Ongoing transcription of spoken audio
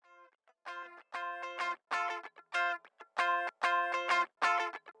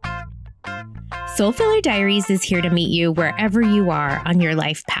Soul Filler Diaries is here to meet you wherever you are on your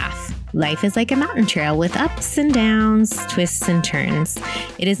life path. Life is like a mountain trail with ups and downs, twists and turns.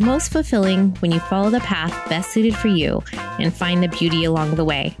 It is most fulfilling when you follow the path best suited for you and find the beauty along the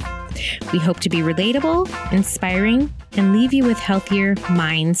way. We hope to be relatable, inspiring, and leave you with healthier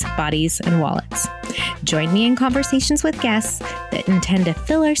minds, bodies, and wallets. Join me in conversations with guests that intend to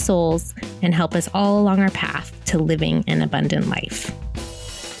fill our souls and help us all along our path to living an abundant life.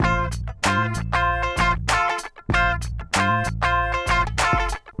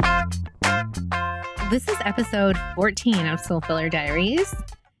 This is episode 14 of Soul Filler Diaries,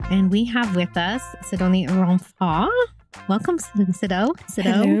 and we have with us Sidonie Ranfort. Welcome, Sido.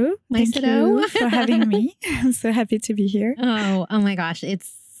 Hello. My Thank Sido. you for having me. I'm so happy to be here. Oh my gosh,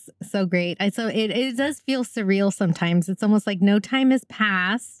 it's so great. It does feel surreal sometimes. It's almost like no time has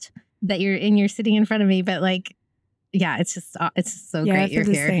passed that you're sitting in front of me, but like, yeah, it's so Yeah, great I feel you're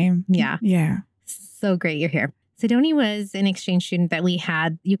the here. same. Yeah, so great you're here. Sidonie was an exchange student that we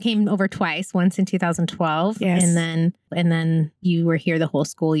had. You came over twice, once in 2012. Yes. And then you were here the whole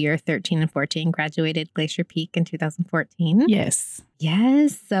school year, 13 and 14, graduated Glacier Peak in 2014. Yes.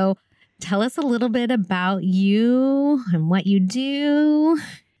 Yes. So tell us a little bit about you and what you do.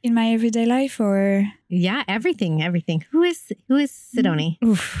 In my everyday life, or Yeah, everything. Who is Sidonie?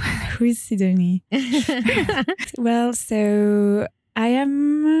 Oof, who is Sidonie? Well, so I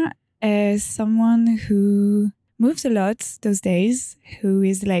am someone who moves a lot those days, who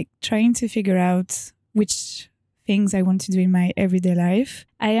is like trying to figure out which things I want to do in my everyday life.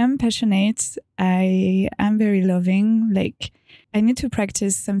 I am passionate. I am very loving. Like, I need to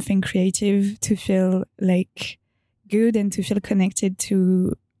practice something creative to feel like good and to feel connected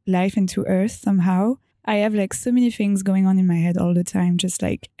to life and to earth somehow. I have like so many things going on in my head all the time, just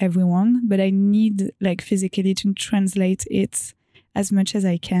like everyone, but I need like physically to translate it as much as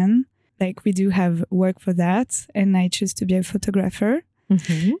I can. Like, we do have work for that, and I choose to be a photographer.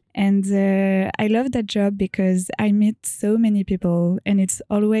 Mm-hmm. And I love that job because I meet so many people and it's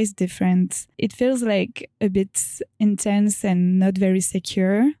always different. It feels like a bit intense and not very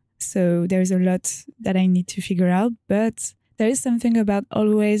secure. So there's a lot that I need to figure out. But there is something about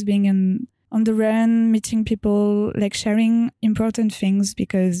always being on the run, meeting people, like sharing important things,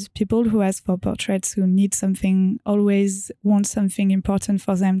 because people who ask for portraits, who need something, always want something important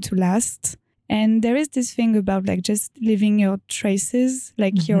for them to last. And there is this thing about like just leaving your traces,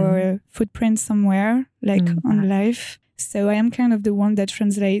 like your footprint somewhere, like on life. So I am kind of the one that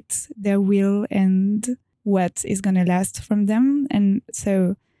translates their will and what is going to last from them. And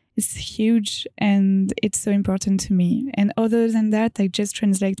so it's huge and it's so important to me. And other than that, I just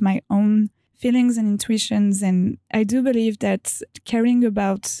translate my own feelings and intuitions. And I do believe that caring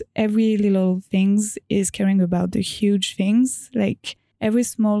about every little things is caring about the huge things. Like, every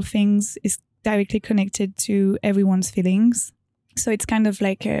small things is directly connected to everyone's feelings. So it's kind of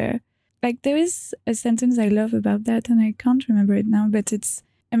like there is a sentence I love about that, and I can't remember it now, but it's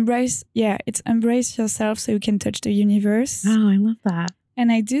embrace yourself so you can touch the universe. Oh, I love that. And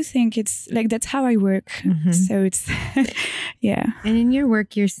I do think it's like, that's how I work. Mm-hmm. So it's, yeah. And in your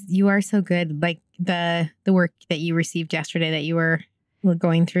work, you are so good. Like the work that you received yesterday that you were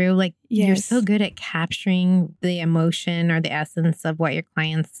going through, like You're so good at capturing the emotion or the essence of what your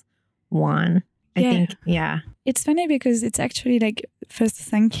clients want. I think, yeah. It's funny because it's actually like, first,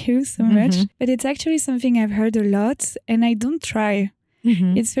 thank you so much. But it's actually something I've heard a lot and I don't try.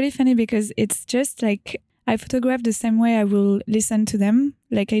 Mm-hmm. It's really funny because it's just like, I photograph the same way I will listen to them.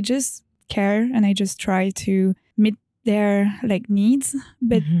 Like, I just care and I just try to meet their like needs.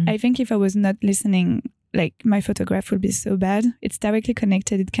 But I think if I was not listening, like, my photograph would be so bad. It's directly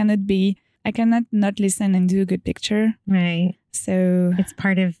connected. I cannot not listen and do a good picture. Right. So it's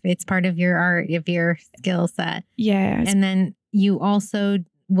part of your art, of your skill set. Yeah. And then you also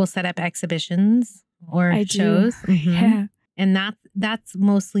will set up exhibitions or I shows. Do. Yeah. And that's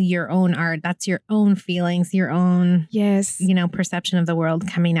mostly your own art. That's your own feelings, your own, perception of the world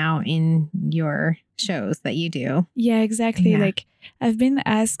coming out in your shows that you do. Yeah, exactly. Yeah. Like, I've been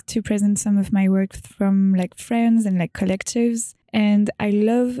asked to present some of my work from like friends and like collectives. And I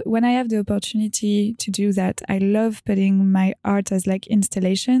love, when I have the opportunity to do that, I love putting my art as like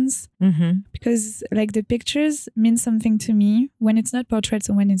installations, because like the pictures mean something to me. When it's not portraits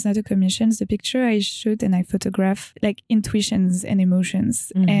or when it's not a commission, the picture I shoot and I photograph like intuitions and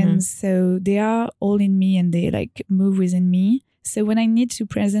emotions. And so they are all in me and they like move within me. So when I need to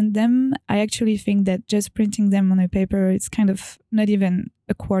present them, I actually think that just printing them on a paper, it's kind of not even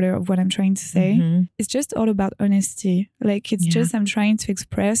a quarter of what I'm trying to say. It's just all about honesty. Like, it's just I'm trying to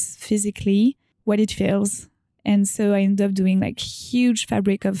express physically what it feels. And so I ended up doing like huge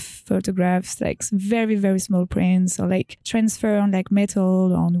fabric of photographs, like very, very small prints, or like transfer on like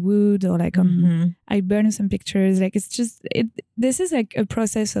metal or on wood, or like I burn some pictures. Like it's just, this is like a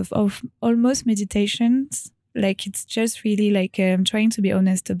process of almost meditations. Like it's just really like trying to be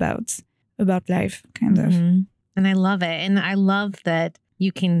honest about life, kind of. And I love it. And I love that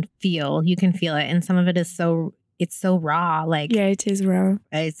you can feel it. And some of it is it's so raw. Like, yeah, it is raw.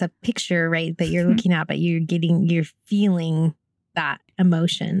 It's a picture, right, that you're looking at, but you're feeling that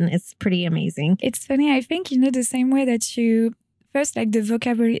emotion. It's pretty amazing. It's funny. I think, the same way that you first, like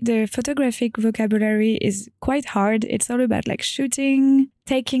the photographic vocabulary is quite hard. It's all about like shooting,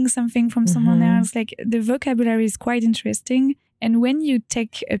 taking something from someone else. Like the vocabulary is quite interesting. And when you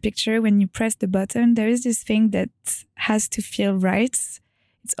take a picture, when you press the button, there is this thing that has to feel right.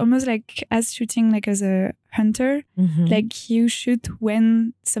 It's almost like as shooting like as a hunter, like you shoot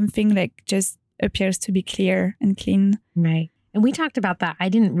when something like just appears to be clear and clean. Right. And we talked about that. I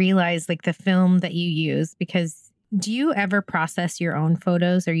didn't realize like the film that you use, because do you ever process your own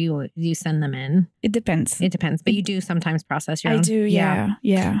photos, or you send them in? It depends. But you do sometimes process your own. I do, yeah.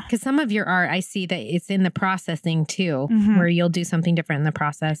 Because some of your art, I see that it's in the processing too, where you'll do something different in the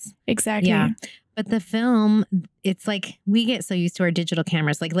process. Exactly. Yeah. But the film, it's like we get so used to our digital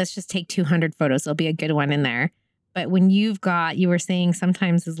cameras. Like, let's just take 200 photos. There'll be a good one in there. But when you were saying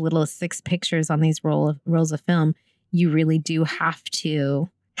sometimes as little as 6 pictures on these rolls of film, you really do have to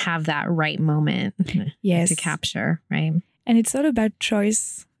have that right moment to capture, right? And it's all about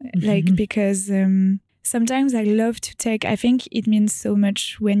choice, like, because sometimes I love to take, I think it means so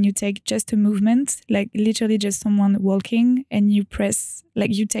much when you take just a movement, like literally just someone walking, and you press,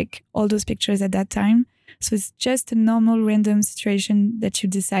 like you take all those pictures at that time. So it's just a normal random situation that you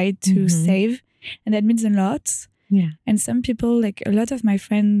decide to save. And that means a lot. Yeah. And some people, like a lot of my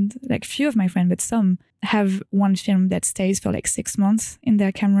friends, like few of my friends, but some have one film that stays for like 6 months in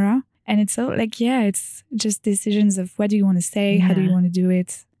their camera. And it's all like, it's just decisions of what do you want to say? How do you want to do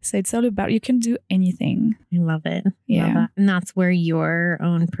it? So it's all about, you can do anything. I love it. Yeah. Love that. And that's where your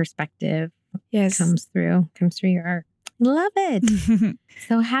own perspective comes through your art. Love it.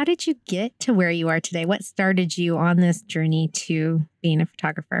 So how did you get to where you are today? What started you on this journey to being a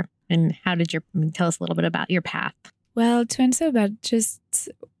photographer? And how did tell us a little bit about your path? Well, to answer about just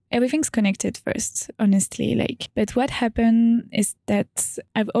everything's connected first, honestly. But what happened is that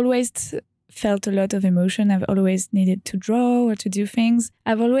I've always felt a lot of emotion. I've always needed to draw or to do things.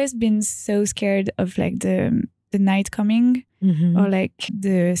 I've always been so scared of like the night coming or like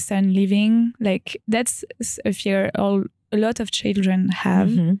the sun leaving. Like that's a fear a lot of children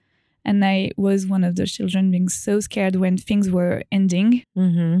have. And I was one of those children being so scared when things were ending.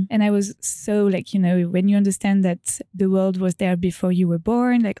 And I was so like, when you understand that the world was there before you were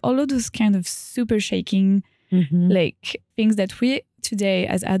born, like all of those kind of super shaking, like things that we today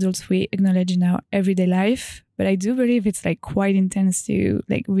as adults, we acknowledge in our everyday life. But I do believe it's like quite intense to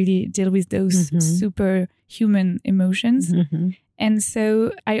like really deal with those super human emotions. And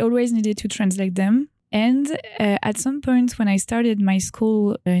so I always needed to translate them. And at some point when I started my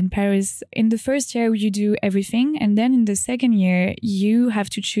school in Paris, in the first year you do everything. And then in the second year, you have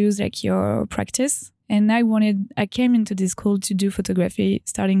to choose like your practice. And I came into this school to do photography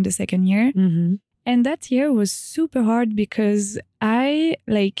starting the second year. And that year was super hard because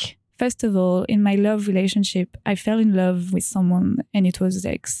first of all, in my love relationship, I fell in love with someone and it was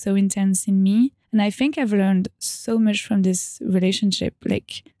like so intense in me. And I think I've learned so much from this relationship.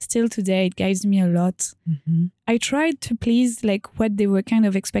 Like still today, it guides me a lot. I tried to please like what they were kind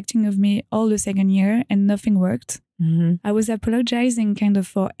of expecting of me all the second year and nothing worked. I was apologizing kind of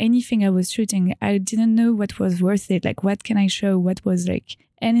for anything I was shooting. I didn't know what was worth it. Like what can I show? What was like...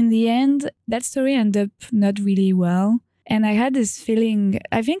 And in the end, that story ended up not really well. And I had this feeling,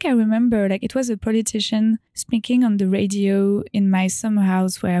 I think I remember like it was a politician speaking on the radio in my summer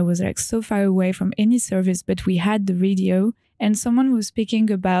house where I was like so far away from any service, but we had the radio and someone was speaking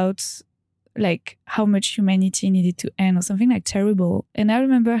about like how much humanity needed to end or something like terrible. And I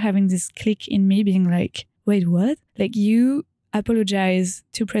remember having this click in me being like, wait, what? Like you apologize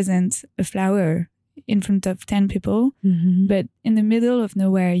to present a flower in front of 10 people, but in the middle of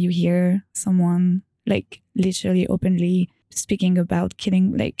nowhere, you hear someone like literally openly speaking about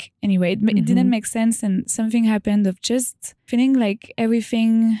killing, like anyway, it didn't make sense. And something happened of just feeling like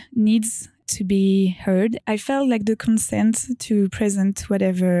everything needs to be heard. I felt like the consent to present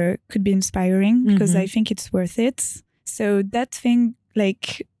whatever could be inspiring because I think it's worth it. So that thing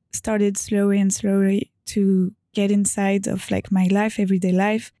like started slowly and slowly to get inside of like my life, everyday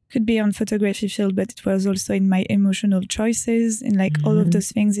life. Could be on photography field, but it was also in my emotional choices and like all of those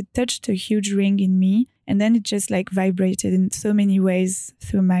things. It touched a huge ring in me. And then it just like vibrated in so many ways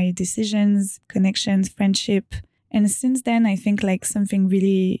through my decisions, connections, friendship. And since then, I think like something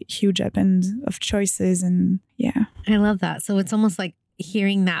really huge happened of choices. And yeah. I love that. So it's almost like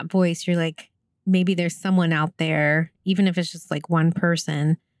hearing that voice, you're like, maybe there's someone out there, even if it's just like one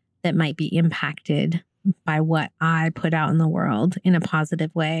person that might be impacted by what I put out in the world in a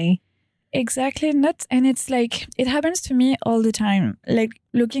positive way. Exactly. And it's like, it happens to me all the time. Like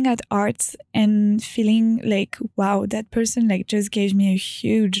looking at art and feeling like, wow, that person like just gave me a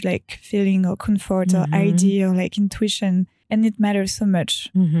huge like feeling or comfort or idea or like intuition. And it matters so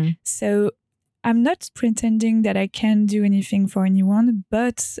much. So I'm not pretending that I can do anything for anyone,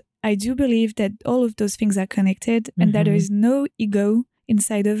 but I do believe that all of those things are connected and that there is no ego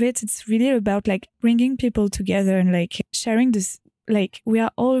inside of it. It's really about like bringing people together and like sharing this. Like we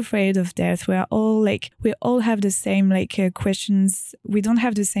are all afraid of death. We all have the same like questions. We don't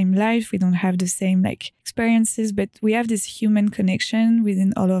have the same life. We don't have the same like experiences, but we have this human connection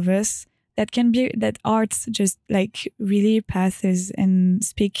within all of us that can be that arts just like really passes and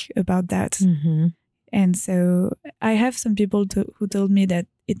speak about that. And so I have some people who told me that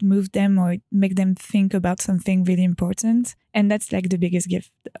it moved them or it make them think about something really important. And that's like the biggest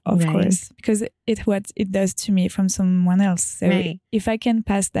gift, of course, because it's what it does to me from someone else. So if I can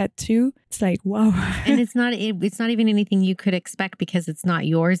pass that too, it's like, wow. And it's not even anything you could expect because it's not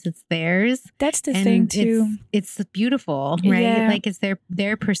yours, it's theirs. That's the thing too. It's beautiful, right? Yeah. Like it's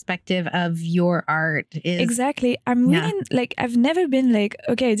their perspective of your art. Exactly. I'm really like, I've never been like,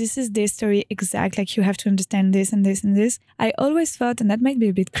 okay, this is their story exact. Like you have to understand this and this and this. I always thought, and that might be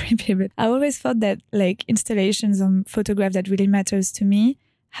a bit creepy, but I always thought that like installations on photographs that really matters to me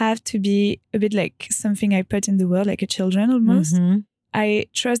have to be a bit like something I put in the world, like a children almost. I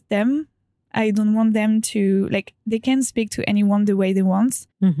trust them. I don't want them to like, they can speak to anyone the way they want.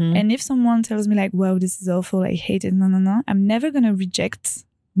 And if someone tells me like, wow, this is awful, I hate it, no, I'm never going to reject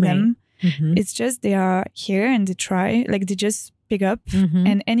them. It's just they are here and they try, like they just pick up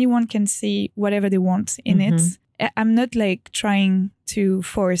and anyone can see whatever they want in it. I'm not like trying to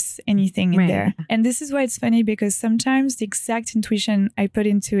force anything in there. And this is why it's funny because sometimes the exact intuition I put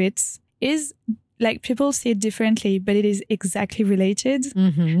into it is like people see it differently, but it is exactly related.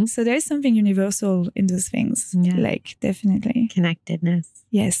 So there is something universal in those things. Like definitely. Connectedness.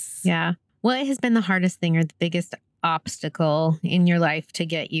 Yes. Yeah. What has been the hardest thing or the biggest obstacle in your life to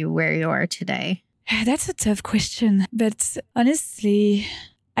get you where you are today? That's a tough question. But honestly,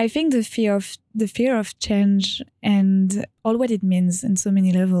 I think the fear of change and all what it means in so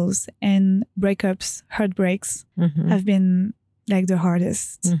many levels and breakups, heartbreaks have been like the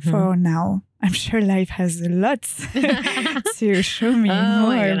hardest for now. I'm sure life has a lot to show me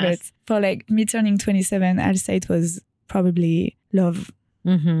more, but for like me turning 27, I'll say it was probably love,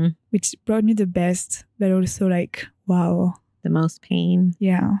 which brought me the best, but also like, wow. The most pain.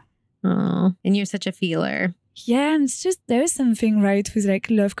 Yeah. Oh, and you're such a feeler. Yeah, and it's just, there is something right with like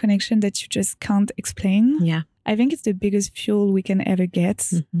love connection that you just can't explain. Yeah. I think it's the biggest fuel we can ever get.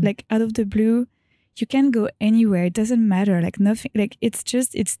 Like out of the blue, you can go anywhere. It doesn't matter. Like nothing, like it's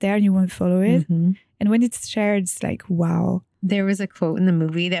there and you won't follow it. And when it's shared, it's like, wow. There was a quote in the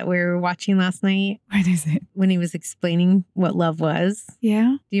movie that we were watching last night. What is it? When he was explaining what love was.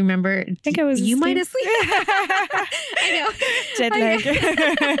 Yeah. Do you remember? I think I was You asleep. might have slept. I know. Jet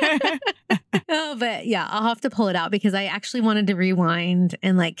lag. Oh, but yeah, I'll have to pull it out because I actually wanted to rewind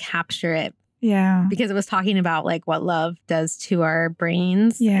and like capture it. Yeah. Because it was talking about like what love does to our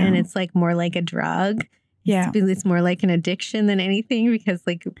brains. Yeah. And it's like more like a drug. Yeah. It's more like an addiction than anything because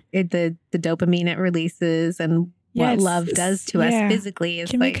like the dopamine it releases and what love does to us physically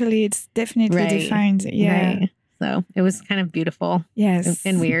is chemically, it's definitely defined. Yeah. Right. So it was kind of beautiful. Yes.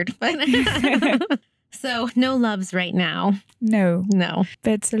 And weird. But so no loves right now. No.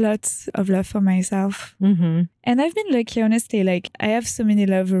 But a lot of love for myself. And I've been lucky, honestly. Like I have so many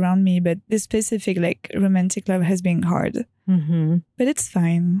love around me, but the specific like romantic love has been hard. But it's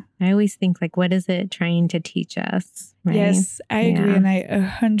fine. I always think like, what is it trying to teach us? Right? Yes, I agree. And I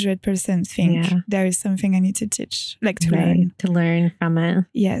 100% think there is something I need to teach, like to learn. To learn from it.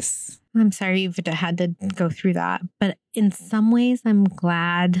 Yes. I'm sorry you've had to go through that. But in some ways, I'm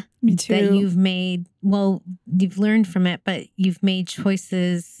glad that you've learned from it, but you've made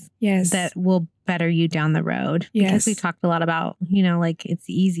choices that will better you down the road. Because we talked a lot about, like it's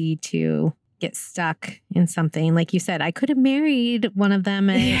easy to get stuck in something. Like you said, I could have married one of them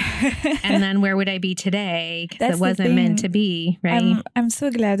and then where would I be today? Because it wasn't meant to be, right? I'm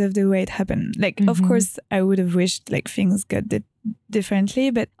so glad of the way it happened. Like, of course, I would have wished like things got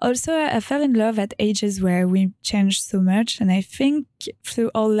differently. But also I fell in love at ages where we changed so much. And I think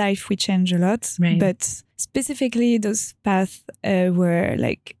through all life we change a lot. Right. But specifically those paths were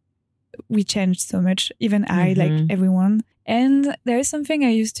like, we changed so much. Even I, like everyone. And there is something I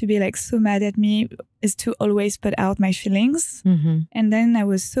used to be like so mad at me is to always put out my feelings. And then I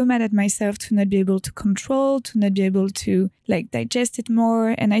was so mad at myself to not be able to control, to not be able to like digest it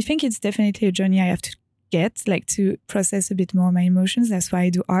more. And I think it's definitely a journey I have to get, like to process a bit more my emotions. That's why I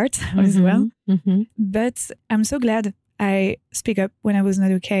do art as well. But I'm so glad I speak up when I was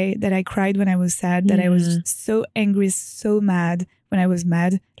not okay, that I cried when I was sad, that I was so angry, so mad when I was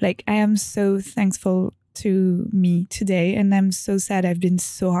mad. Like I am so thankful to me today, and I'm so sad I've been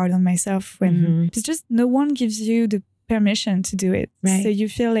so hard on myself when it's just no one gives you the permission to do it. Right. So you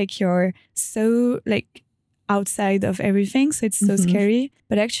feel like you're so like outside of everything, so it's so scary.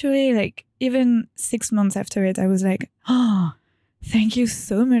 But actually, like even 6 months after it, I was like, oh, thank you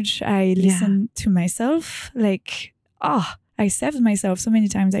so much. I listened to myself. Like, oh, I saved myself so many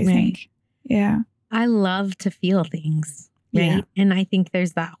times, I think. Yeah. I love to feel things, right? Yeah. And I think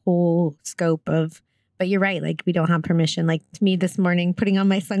there's that whole scope of, but you're right, like we don't have permission. Like to me this morning, putting on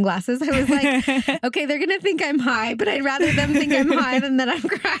my sunglasses, I was like, okay, they're going to think I'm high, but I'd rather them think I'm high than that I'm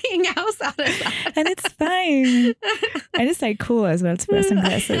crying out of that. And it's fine. And it's like cool as well to wear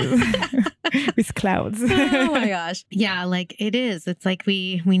sunglasses with clouds. Oh my gosh. Yeah, like it is. It's like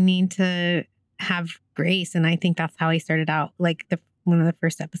we need to have grace. And I think that's how I started out. Like one of the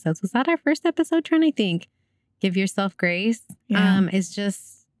first episodes. Was that our first episode? Trying to think. Give yourself grace. Yeah. It's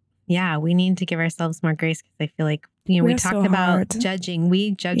just, yeah, we need to give ourselves more grace because I feel like, you know, we talked about judging.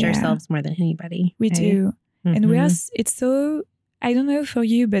 We judge ourselves more than anybody. We do. And we are, it's so, I don't know for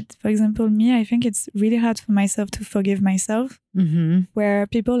you, but for example, me, I think it's really hard for myself to forgive myself. Where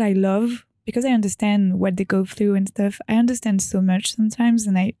people I love, because I understand what they go through and stuff, I understand so much sometimes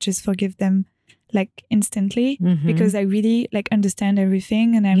and I just forgive them like instantly because I really like understand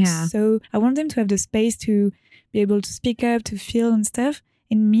everything. And I want them to have the space to be able to speak up, to feel and stuff.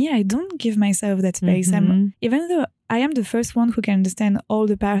 In me, I don't give myself that space. Even though I am the first one who can understand all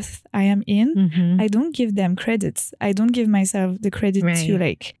the paths I am in, I don't give them credits. I don't give myself the credit to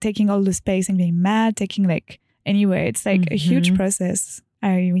like taking all the space and being mad, anyway, it's like a huge process.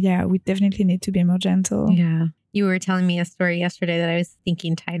 We definitely need to be more gentle. Yeah. You were telling me a story yesterday that I was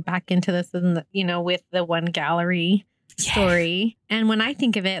thinking tied back into this, and you know, with the one gallery story. And when I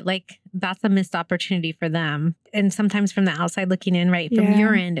think of it, like that's a missed opportunity for them. And sometimes from the outside looking in, right, from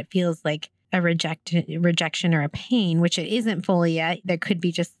your end, it feels like a rejection or a pain, which it isn't fully yet. There could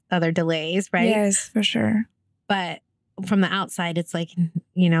be just other delays, right? Yes, for sure. But from the outside, it's like,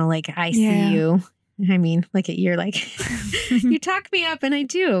 you know, like I see you. I mean, like you're like, you talk me up, and I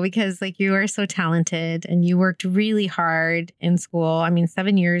do, because like you are so talented and you worked really hard in school. I mean,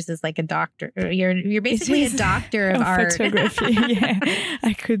 7 years is like a doctor. You're basically a doctor of art. Photography.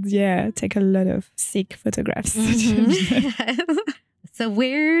 I could, take a lot of sick photographs. So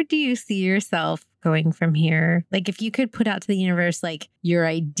where do you see yourself going from here? Like if you could put out to the universe, like your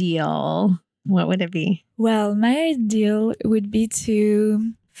ideal, what would it be? Well, my ideal would be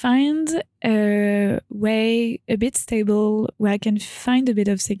to find a way a bit stable where I can find a bit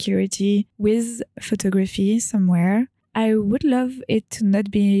of security with photography somewhere. I would love it to not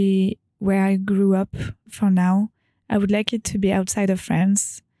be where I grew up for now. I would like it to be outside of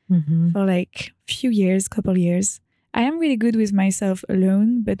France for like couple years. I am really good with myself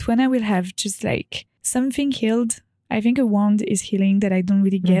alone, but when I will have just like something healed, I think a wound is healing that I don't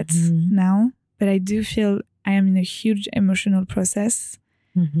really get now, but I do feel I am in a huge emotional process.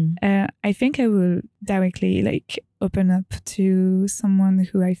 I think I will directly like open up to someone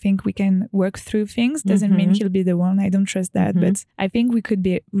who I think we can work through things. Doesn't mean he'll be the one. I don't trust that, but I think we could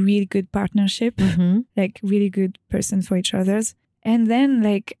be a really good partnership, like really good person for each other's. And then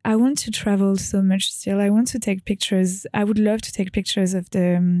like, I want to travel so much still. I want to take pictures. I would love to take pictures of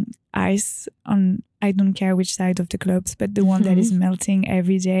the ice on, I don't care which side of the globes, but the one that is melting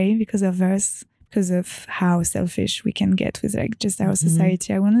every day because of us. Because of how selfish we can get with like just our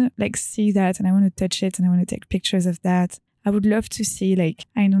society. I want to like see that, and I want to touch it, and I want to take pictures of that. I would love to see like,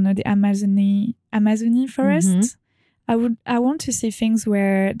 I don't know, the Amazonie forest. I want to see things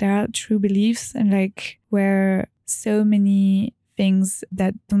where there are true beliefs and like where so many things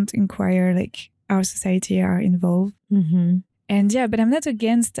that don't inquire like our society are involved. And but I'm not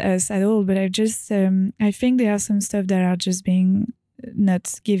against us at all, but I just I think there are some stuff that are just being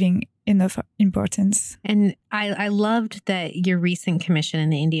not giving enough importance. And I loved that your recent commission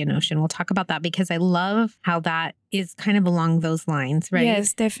in the Indian Ocean. We'll talk about that because I love how that is kind of along those lines, right?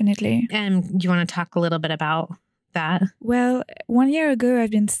 Yes, definitely. And do you want to talk a little bit about that? Well, 1 year ago,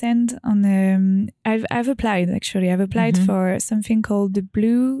 I've been sent on. I've applied actually. I've applied for something called the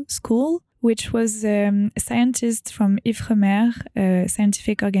Blue School, which was a scientist from Ifremer, a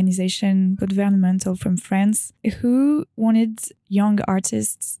scientific organization, governmental from France, who wanted young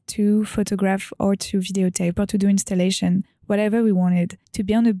artists to photograph or to videotape or to do installation, whatever we wanted, to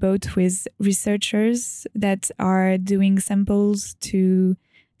be on a boat with researchers that are doing samples to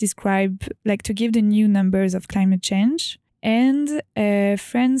describe, like to give the new numbers of climate change. And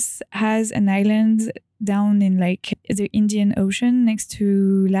France has an island down in like the Indian Ocean next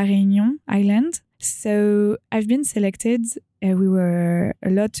to La Réunion Island. So I've been selected. We were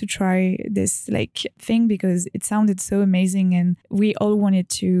a lot to try this like thing because it sounded so amazing and we all wanted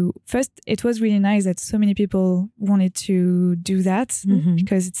to. First, it was really nice that so many people wanted to do that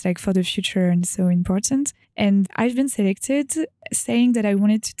because it's like for the future and so important. And I've been selected saying that I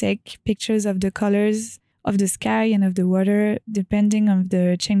wanted to take pictures of the colors of the sky and of the water, depending on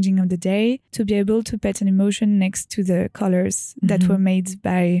the changing of the day, to be able to put an emotion next to the colors that were made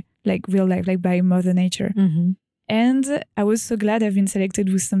by like real life, like by Mother Nature. And I was so glad I've been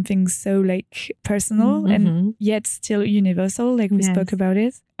selected with something so like personal and yet still universal, like we spoke about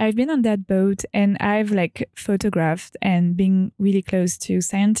it. I've been on that boat and I've like photographed and been really close to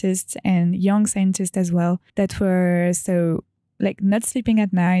scientists and young scientists as well that were so like not sleeping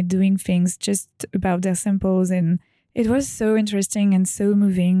at night, doing things just about their samples. And it was so interesting and so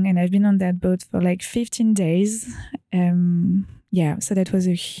moving. And I've been on that boat for like 15 days. So that was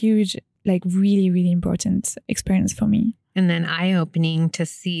a huge, like really, really important experience for me. And then eye-opening to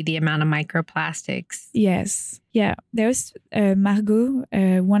see the amount of microplastics. Yes. Yeah. There's Margot,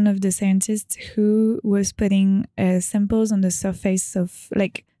 one of the scientists who was putting samples on the surface of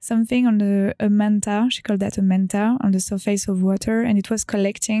like something on a manta. She called that a manta on the surface of water. And it was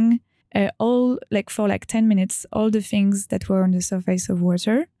collecting all like for like 10 minutes, all the things that were on the surface of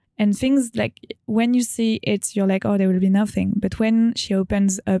water. And things like when you see it, you're like, oh, there will be nothing. But when she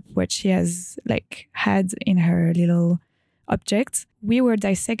opens up what she has like had in her little objects, we were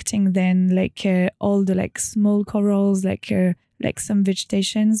dissecting then like all the like small corals, like some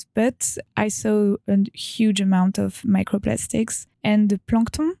vegetations. But I saw a huge amount of microplastics and the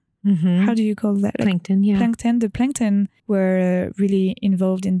plankton. How do you call that? Plankton, yeah. Plankton. The plankton were really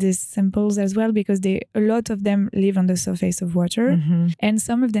involved in these samples as well because a lot of them live on the surface of water. And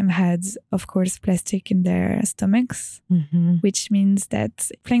some of them had, of course, plastic in their stomachs, which means that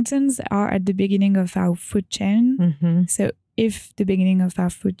planktons are at the beginning of our food chain. So if the beginning of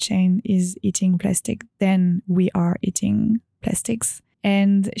our food chain is eating plastic, then we are eating plastics.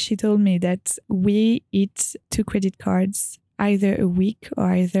 And she told me that we eat 2 credit cards either a week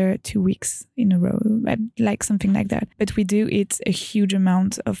or either 2 weeks in a row, like something like that. But we do eat a huge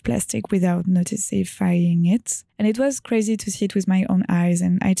amount of plastic without noticing it. And it was crazy to see it with my own eyes.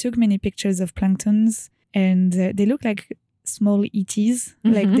 And I took many pictures of planktons and they look like small ETs.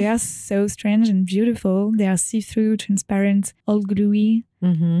 Like they are so strange and beautiful. They are see-through, transparent, all gluey.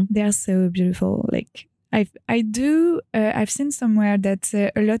 They are so beautiful. Like I've seen somewhere that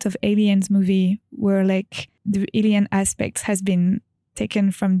a lot of Aliens movie were like the alien aspects has been taken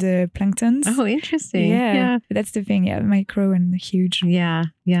from the planktons. Oh, interesting. Yeah. That's the thing. Yeah. Micro and huge. Yeah.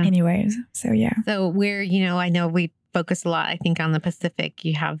 Anyways. So yeah. So we're, I know we focus a lot, I think, on the Pacific.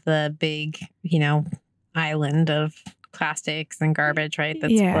 You have the big, island of plastics and garbage, right?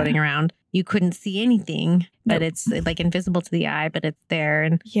 That's floating around. You couldn't see anything, but it's like invisible to the eye, but it's there.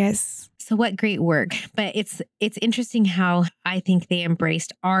 And yes. So what great work. But it's interesting how I think they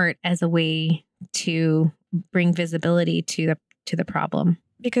embraced art as a way to bring visibility to the problem.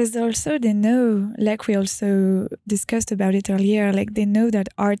 Because also they know, like we also discussed about it earlier, like they know that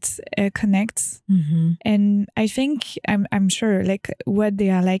art connects. And I think, I'm sure, like what they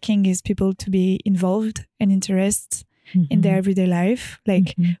are liking is people to be involved and interested in their everyday life.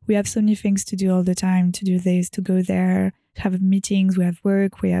 Like we have so many things to do all the time, to do this, to go there, to have meetings, we have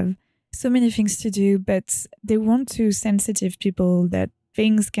work, we have so many things to do, but they want to sensitive people that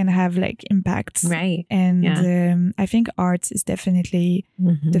things can have like impacts. Right. And I think art is definitely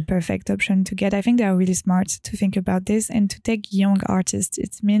the perfect option to get. I think they are really smart to think about this and to take young artists.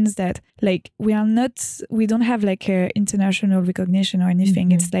 It means that like we don't have like a international recognition or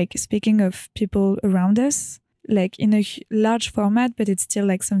anything. It's like speaking of people around us, like in a large format, but it's still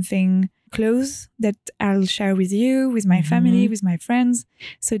like something close that I'll share with you, with my family, with my friends.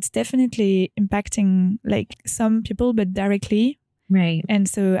 So it's definitely impacting like some people, but directly. Right. And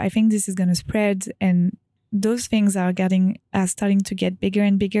so I think this is going to spread, and those things are starting to get bigger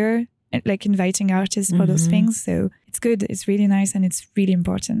and bigger. like inviting artists for those things. So it's good. It's really nice and it's really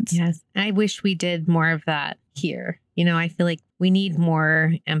important. Yes. I wish we did more of that here. You know, I feel like we need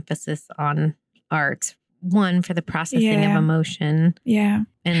more emphasis on art. One, for the processing of emotion. Yeah.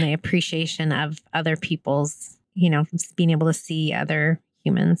 And the appreciation of other people's, you know, being able to see other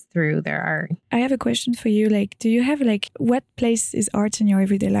humans through their art. I have a question for you. Like, do you have like, what place is art in your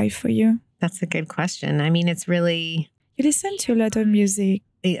everyday life for you? That's a good question. I mean, it's really... You listen to a lot of music.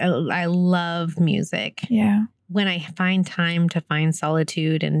 I love music. Yeah. When I find time to find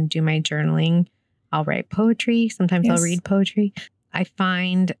solitude and do my journaling, I'll write poetry. Sometimes I'll read poetry. I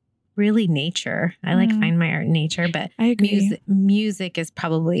find really nature. I like find my art in nature, but I agree. Music is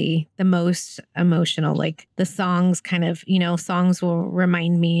probably the most emotional. Like the songs kind of, you know, songs will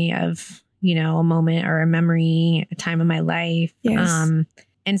remind me of, you know, a moment or a memory, a time of my life. Yes.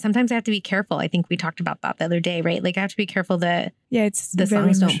 And sometimes I have to be careful. I think we talked about that the other day, right? Like I have to be careful that it's the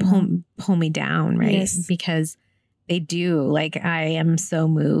songs don't pull me down, right? Yes. Because they do. Like I am so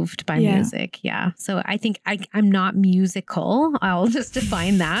moved by music. Yeah. So I think I'm not musical. I'll just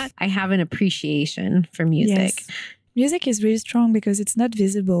define that. I have an appreciation for music. Yes. Music is really strong because it's not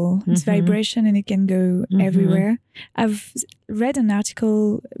visible. It's vibration and it can go everywhere. I've read an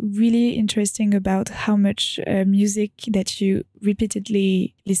article really interesting about how much music that you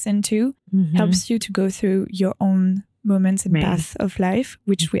repeatedly listen to helps you to go through your own moments and path of life,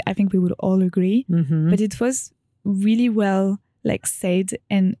 which I think we would all agree. But it was really well like said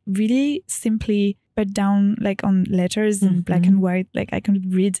and really simply put down like on letters in black and white. Like I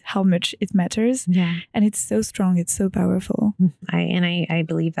can read how much it matters. Yeah. And it's so strong. It's so powerful. I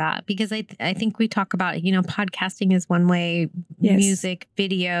believe that because I think we talk about, you know, podcasting is one way, music,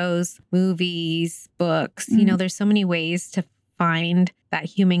 videos, movies, books, you know, there's so many ways to find that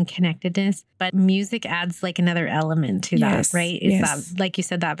human connectedness, but music adds like another element to that, right? It's that, like you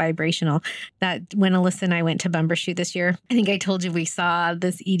said, that vibrational. That when Alyssa and I went to Bumbershoot this year, I think I told you we saw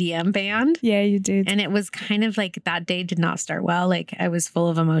this EDM band. Yeah, you did. And it was kind of like that day did not start well. Like I was full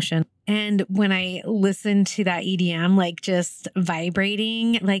of emotion. And when I listened to that EDM, like just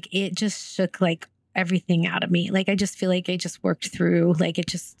vibrating, like it just shook like everything out of me. Like, I just feel like I just worked through, like, it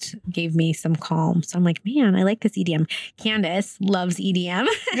just gave me some calm. So I'm like, man, I like this EDM. Candace loves EDM.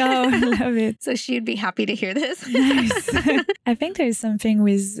 Oh, I love it. So she'd be happy to hear this. Nice. I think there is something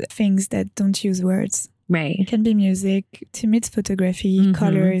with things that don't use words. Right. It can be music, to me it's photography,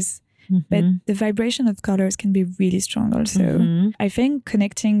 colors. But the vibration of colors can be really strong also. I think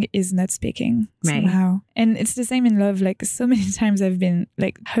connecting is not speaking somehow. And it's the same in love. Like so many times I've been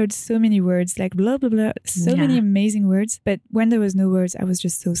like heard so many words, like blah, blah, blah, so many amazing words. But when there was no words, I was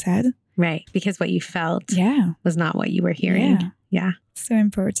just so sad. Right. Because what you felt was not what you were hearing. Yeah. So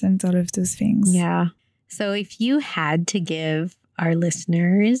important, all of those things. Yeah. So if you had to give our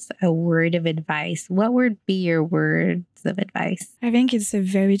listeners a word of advice, what would be your words of advice? I think it's a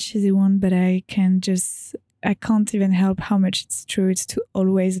very cheesy one, but I can't even help how much it's true. It's to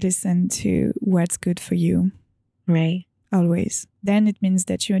always listen to what's good for you. Right. Always. Then it means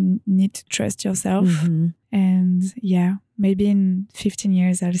that you need to trust yourself. And maybe in 15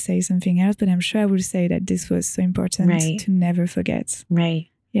 years I'll say something else, but I'm sure I will say that this was so important to never forget. Right.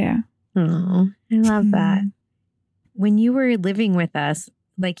 Yeah. Oh, I love that. When you were living with us,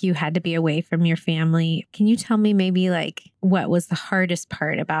 like you had to be away from your family. Can you tell me maybe like what was the hardest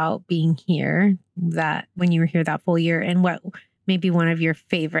part about being here, that when you were here that full year, and what maybe one of your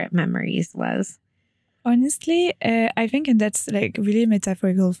favorite memories was? Honestly, I think, and that's like really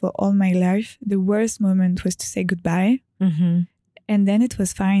metaphorical for all my life, the worst moment was to say goodbye. And then it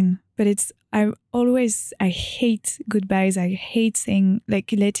was fine. But I hate goodbyes. I hate saying,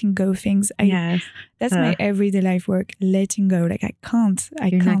 like, letting go things. That's my everyday life work, letting go. Like, I can't.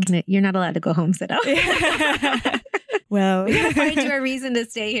 You're not allowed to go home, Sido. Well, we gotta find you a reason to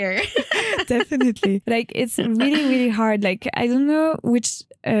stay here. Definitely. Like, it's really, really hard. Like, I don't know which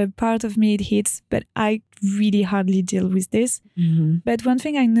part of me it hits, but I really hardly deal with this. But one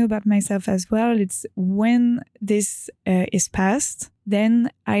thing I know about myself as well, it's when this is past, then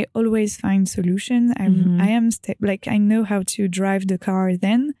I always find solution. I know how to drive the car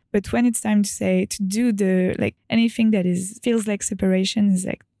then. But when it's time to do the, like, anything that feels like separation is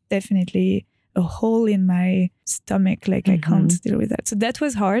like definitely a hole in my stomach. Like, I can't deal with that. So that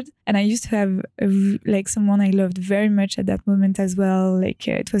was hard. And I used to have someone I loved very much at that moment as well. Like,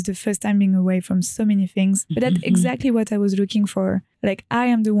 it was the first time being away from so many things. But that's exactly what I was looking for. Like, I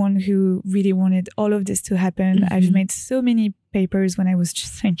am the one who really wanted all of this to happen. I've made so many papers when I was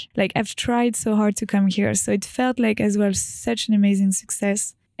just like I've tried so hard to come here. So it felt like as well such an amazing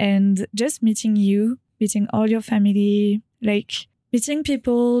success. And just meeting all your family, like, Meeting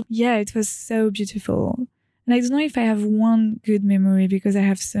people, yeah, it was so beautiful. And I don't know if I have one good memory because I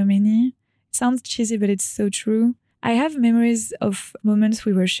have so many. It sounds cheesy, but it's so true. I have memories of moments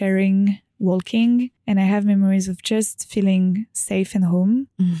we were sharing walking, and I have memories of just feeling safe and home.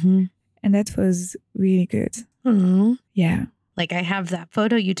 Mm-hmm. And that was really good. Mm-hmm. Yeah. Like I have that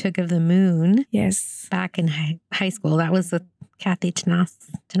photo you took of the moon Yes. back in high school. That was with Kathy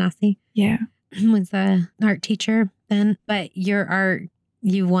Tanasi. Yeah. Was an art teacher then. But your art,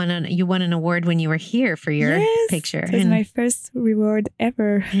 you won an award when you were here for your picture. It was my first reward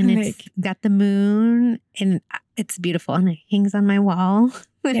ever. And it's got the moon, and it's beautiful, and it hangs on my wall.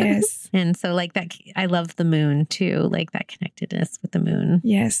 Yes. And so like that, I love the moon too, like that connectedness with the moon.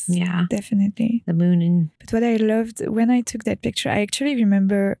 Yes. Yeah. Definitely. The moon. And but what I loved when I took that picture, I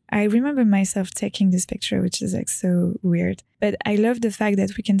remember myself taking this picture, which is like so weird. But I love the fact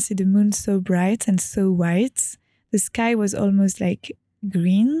that we can see the moon so bright and so white. The sky was almost like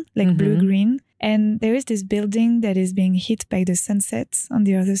green, like blue-green. And there is this building that is being hit by the sunset on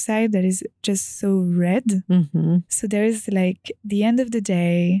the other side that is just so red. Mm-hmm. So there is like the end of the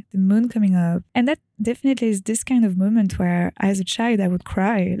day, the moon coming up. And that definitely is this kind of moment where as a child I would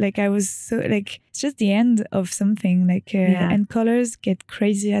cry. Like I was so like, it's just the end of something like, and colors get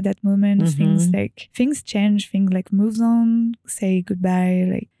crazy at that moment. Things change, things like moves on, say goodbye,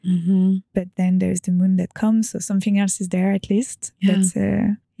 like, but then there's the moon that comes. So something else is there at least. Yeah.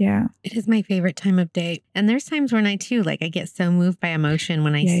 But, yeah. It is my favorite time of day. And there's times when I too, like I get so moved by emotion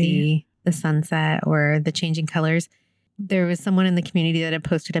when I see the sunset or the changing colors. There was someone in the community that had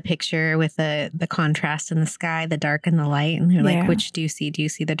posted a picture with the contrast in the sky, the dark and the light. And they're like, which do you see? Do you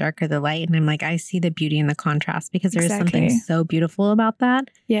see the dark or the light? And I'm like, I see the beauty in the contrast because there is something so beautiful about that.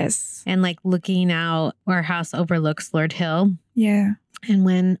 Yes. And like looking out, our house overlooks Lord Hill. Yeah. And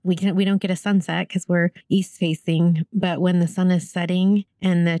when we don't get a sunset because we're east facing, but when the sun is setting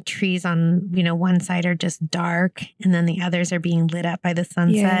and the trees on, one side are just dark and then the others are being lit up by the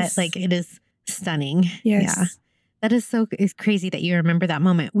sunset, like it is stunning. Yes. Yeah. That is it's crazy that you remember that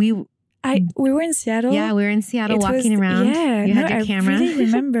moment. We were in Seattle. Yeah, we were in Seattle walking around. Yeah. You had your camera. I really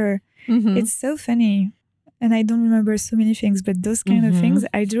remember. It's so funny. And I don't remember so many things, but those kind of things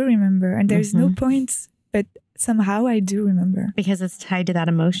I do remember. And there's no point, but somehow I do remember. Because it's tied to that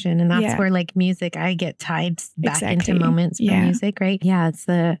emotion. And that's where like music, I get tied back into moments from music, right? Yeah, it's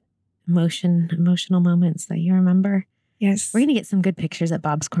the emotional moments that you remember. Yes. We're going to get some good pictures at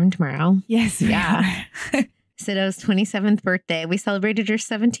Bob's Corn tomorrow. Yes. Yeah. Sido's 27th birthday. We celebrated her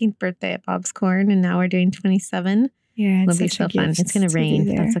 17th birthday at Bob's Corn, and now we're doing 27. Yeah, it'll be so fun. It's going to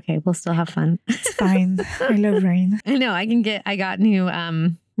rain. That's okay. We'll still have fun. It's fine. I love rain. I know. I got new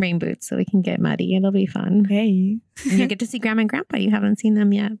rain boots so we can get muddy. It'll be fun. Hey. And you get to see Grandma and Grandpa. You haven't seen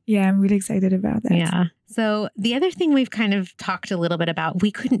them yet. Yeah, I'm really excited about that. Yeah. So the other thing we've kind of talked a little bit about,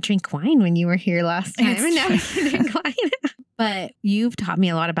 we couldn't drink wine when you were here last time. And now we can drink wine. But you've taught me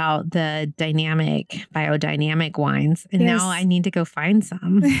a lot about the biodynamic wines. And now I need to go find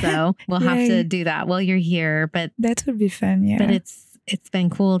some. So we'll have to do that while you're here. But that would be fun, yeah. But it's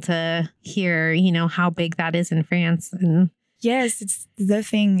been cool to hear, how big that is in France. And yes, it's the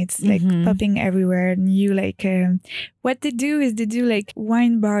thing. It's like popping everywhere. And you like, what they do is they do like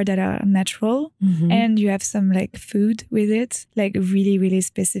wine bar that are natural. And you have some like food with it, like really, really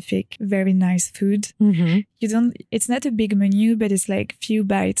specific, very nice food. It's not a big menu, but it's like few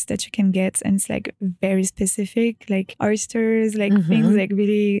bites that you can get. And it's like very specific, like oysters, like things like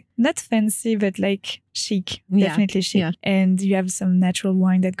really not fancy, but like chic, definitely chic. Yeah. And you have some natural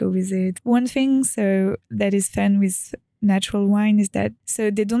wine that go with it. One thing so that is fun with natural wine is that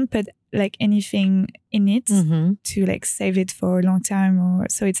so they don't put like anything in it to like save it for a long time or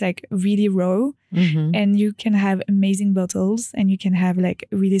so it's like really raw and you can have amazing bottles and you can have like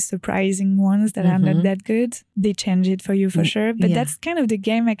really surprising ones that are not that good. They change it for you for sure, but that's kind of the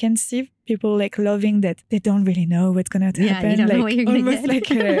game. I can see people like loving that they don't really know what's gonna happen. You don't know what you're gonna get.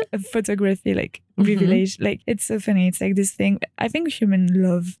 Like a photography like revelation. Like it's so funny. It's like this thing. I think humans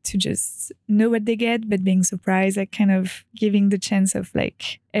love to just know what they get, but being surprised, like kind of giving the chance of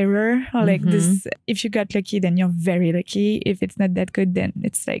like error or like this. If you got lucky, then you're very lucky. If it's not that good, then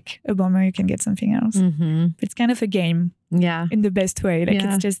it's like a bummer. You can get something else. But it's kind of a game. Yeah. In the best way. Like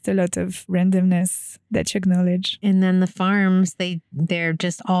it's just a lot of randomness that you acknowledge. And then the farms, they're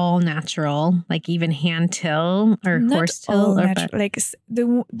just all natural, like even hand till or not horse till. Like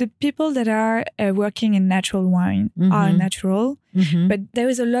the people that are working in natural wine are natural. But there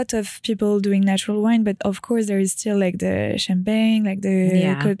is a lot of people doing natural wine, but of course there is still like the champagne, like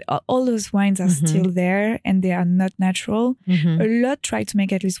all those wines are still there and they are not natural. A lot try to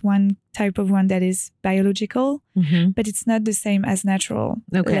make at least one type of one that is biological, but it's not the same as natural.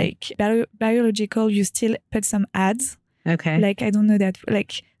 Okay. Like biological, you still put some ads. Okay. Like, I don't know that,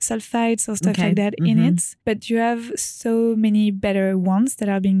 like sulfites or stuff like that in it. But you have so many better ones that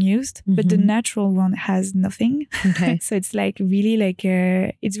are being used, but the natural one has nothing. Okay. So it's like really like,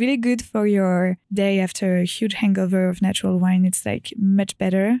 it's really good for your day after a huge hangover of natural wine. It's like much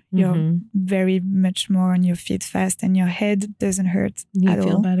better. You're very much more on your feet fast and your head doesn't hurt at all.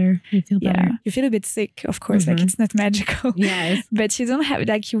 You feel better. Yeah. You feel a bit sick, of course, like it's not magical. Yes. But you don't have,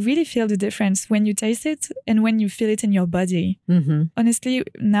 like, you really feel the difference when you taste it and when you feel it in your body. Honestly,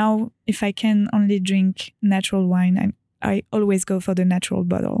 now if I can only drink natural wine, I always go for the natural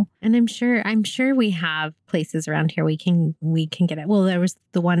bottle. And I'm sure we have places around here we can get it. Well, there was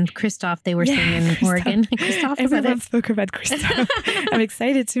the one Christophe they were saying in Christophe. Oregon. Christophe, everyone spoke about Christophe. I'm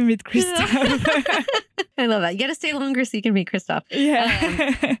excited to meet Christophe. I love that. You got to stay longer so you can meet Christophe.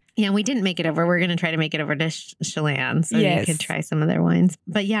 Yeah. Yeah, we didn't make it over. We're going to try to make it over to Chelan so yes. you can try some of their wines.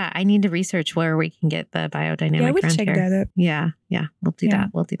 But yeah, I need to research where we can get the biodynamic we'll around check here. that up. Yeah. We'll do that.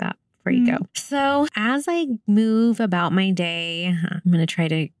 We'll do that before you go. So as I move about my day, I'm going to try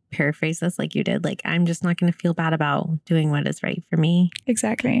to paraphrase this like you did. Like, I'm just not going to feel bad about doing what is right for me.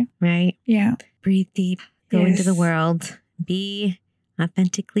 Exactly. Right? Yeah. Breathe deep. Go into the world. Be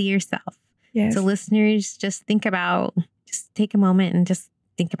authentically yourself. Yes. So listeners, just take a moment and just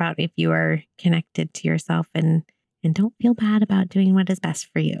think about if you are connected to yourself and don't feel bad about doing what is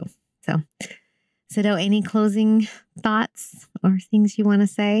best for you. So, Sado, any closing thoughts or things you want to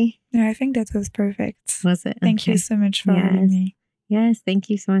say? No, I think that was perfect. Was it? Thank you so much for having me. Yes, thank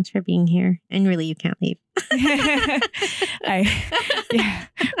you so much for being here. And really, you can't leave. I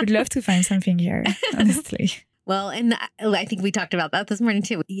would love to find something here, honestly. Well, and I think we talked about that this morning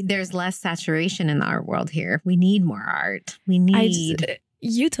too. There's less saturation in the art world here. We need more art.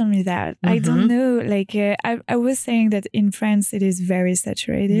 You told me that. I don't know. Like, I was saying that in France, it is very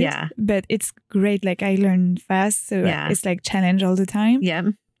saturated. Yeah. But it's great. Like, I learn fast. So it's like challenge all the time. Yeah.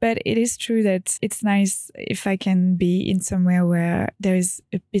 But it is true that it's nice if I can be in somewhere where there is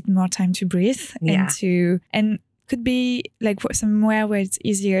a bit more time to breathe and could be like somewhere where it's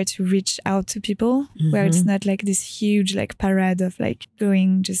easier to reach out to people, where it's not like this huge like parade of like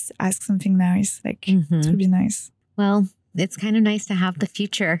going, just ask something nice. Like it would be nice. Well, it's kind of nice to have the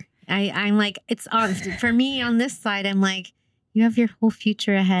future. I'm like, it's on for me on this side. I'm like, you have your whole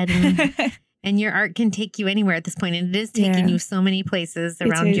future ahead and your art can take you anywhere at this point. And it is taking you so many places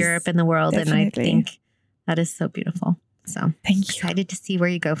around Europe and the world. Definitely. And I think that is so beautiful. So thank you. Excited to see where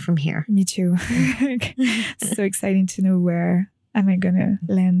you go from here. Me too. So exciting to know where am I going to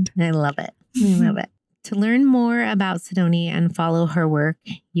land. I love it. I love it. To learn more about Sidonie and follow her work,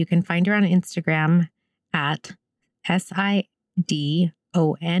 you can find her on Instagram at SIDONIE_R.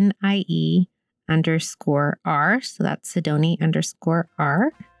 So that's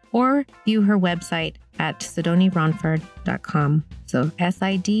Sidonie_R. Or view her website at SidonieRonford.com. So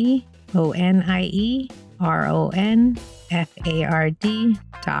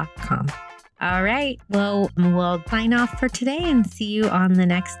SIDONIERONFARD.com. All right. Well, we'll sign off for today and see you on the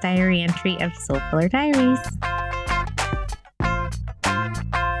next diary entry of Soul Filler Diaries.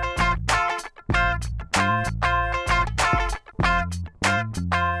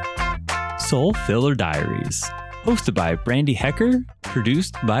 Soul Filler Diaries, hosted by Brandy Hecker,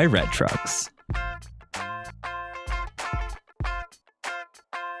 produced by Red Trucks.